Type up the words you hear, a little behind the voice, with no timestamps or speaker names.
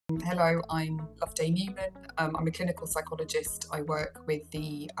Hello, I'm Loveday Newman. I'm a clinical psychologist. I work with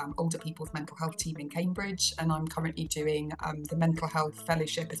the older people's mental health team in Cambridge, and I'm currently doing the mental health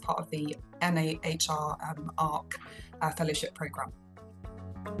fellowship as part of the NAHR ARC fellowship programme.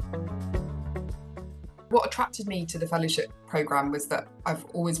 What attracted me to the fellowship programme was that I've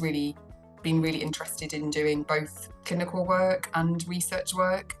always been really interested in doing both clinical work and research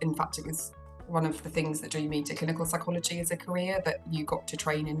work. In fact, it was one of the things that drew me to clinical psychology as a career, that you got to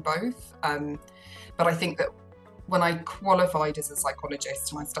train in both. But I think that when I qualified as a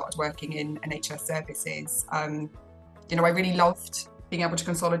psychologist and I started working in NHS services, I really loved being able to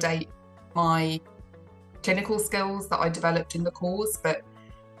consolidate my clinical skills that I developed in the course. But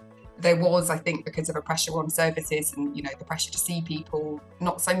there was, I think, because of a pressure on services and the pressure to see people,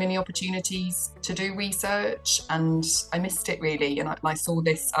 not so many opportunities to do research, and I missed it really. And I saw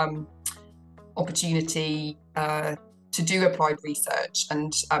this opportunity to do applied research,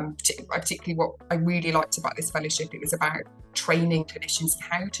 and particularly what I really liked about this fellowship, it was about training clinicians in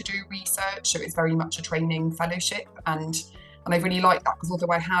how to do research. So it's very much a training fellowship, and I really liked that, because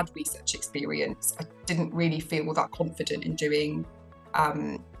although I had research experience, I didn't really feel that confident in doing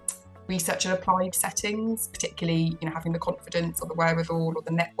research in applied settings, particularly having the confidence or the wherewithal or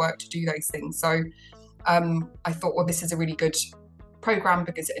the network to do those things. So I thought, well, this is a really good programme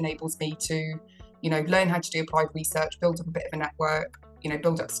because it enables me to learn how to do applied research, build up a bit of a network,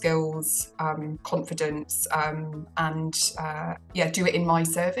 build up skills, confidence, and do it in my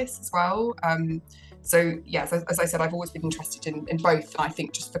service as well. So yes, as I said, I've always been interested in both, and I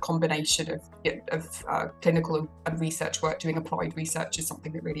think just the combination of clinical and research work, doing applied research, is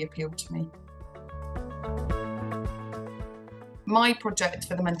something that really appealed to me. My project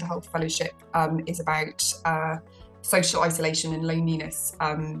for the Mental Health Fellowship is about social isolation and loneliness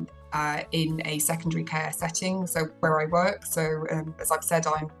in a secondary care setting, so where I work. So as I've said,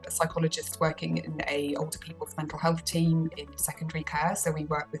 I'm a psychologist working in a older people's mental health team in secondary care, so we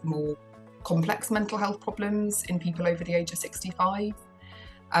work with more complex mental health problems in people over the age of 65.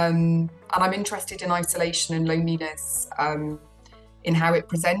 And I'm interested in isolation and loneliness, in how it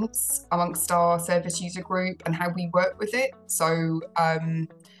presents amongst our service user group and how we work with it. So I'm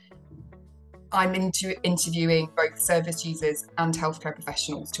into interviewing both service users and healthcare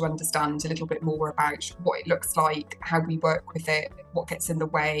professionals to understand a little bit more about what it looks like, how we work with it, what gets in the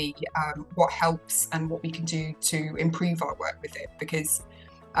way, what helps, and what we can do to improve our work with it. Because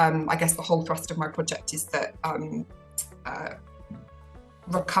I guess the whole thrust of my project is that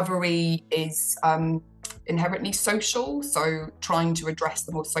recovery is inherently social, so trying to address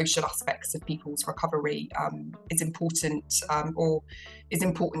the more social aspects of people's recovery is important, or is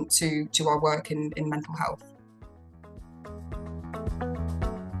important to our work in mental health.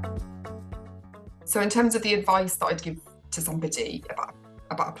 So in terms of the advice that I'd give to somebody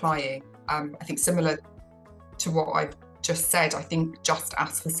about applying, I think similar to what I've just said, I think just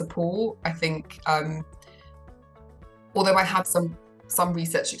ask for support. I think although I had some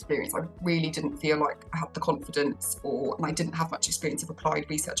research experience, I really didn't feel like I had the confidence, and I didn't have much experience of applied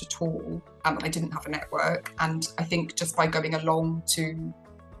research at all, and I didn't have a network. And I think just by going along to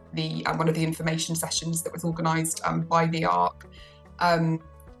the one of the information sessions that was organised by the ARC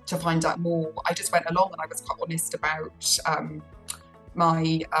to find out more, I just went along and I was quite honest about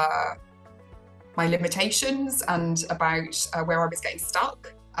my limitations and about where I was getting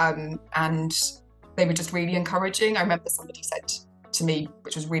stuck, and they were just really encouraging. I remember somebody said to me,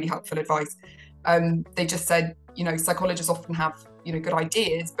 which was really helpful advice, they just said, psychologists often have good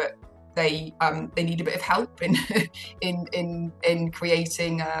ideas, but they need a bit of help in in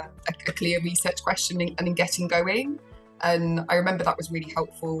creating a clear research question and in getting going. And I remember that was really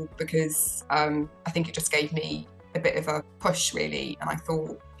helpful, because I think it just gave me a bit of a push really, and I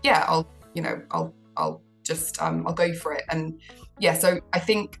thought, yeah, I'll go for it. And yeah, so I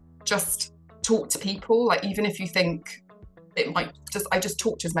think just talk to people, like even if you think it might just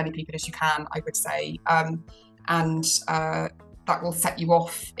talk to as many people as you can, I would say, and that will set you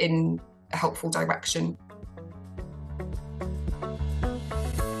off in a helpful direction.